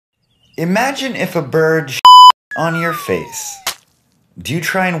Imagine if a bird on your face. Do you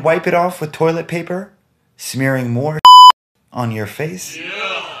try and wipe it off with toilet paper, smearing more on your face?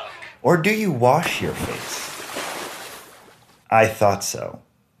 Yeah. Or do you wash your face? I thought so.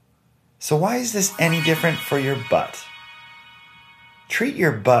 So why is this any different for your butt? Treat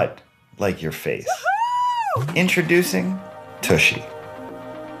your butt like your face. Woohoo! Introducing Tushy.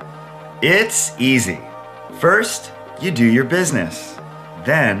 It's easy. First, you do your business.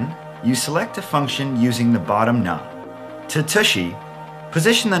 Then, you select a function using the bottom knob. To Tushy,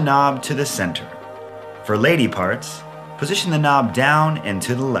 position the knob to the center. For lady parts, position the knob down and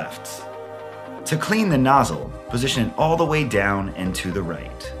to the left. To clean the nozzle, position it all the way down and to the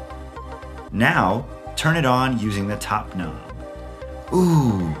right. Now, turn it on using the top knob.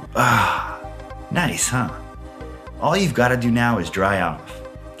 Ooh, nice, huh? All you've got to do now is dry off.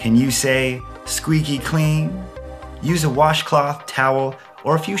 Can you say, squeaky clean? Use a washcloth, towel,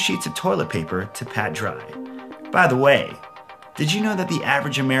 or a few sheets of toilet paper to pat dry. By the way, did you know that the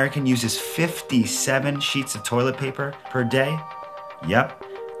average American uses 57 sheets of toilet paper per day? Yep,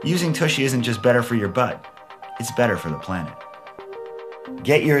 using Tushy isn't just better for your butt, it's better for the planet.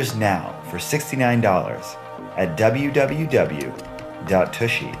 Get yours now for $69 at www.tushy.me.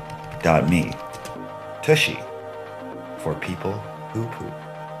 Tushy, for people who poop.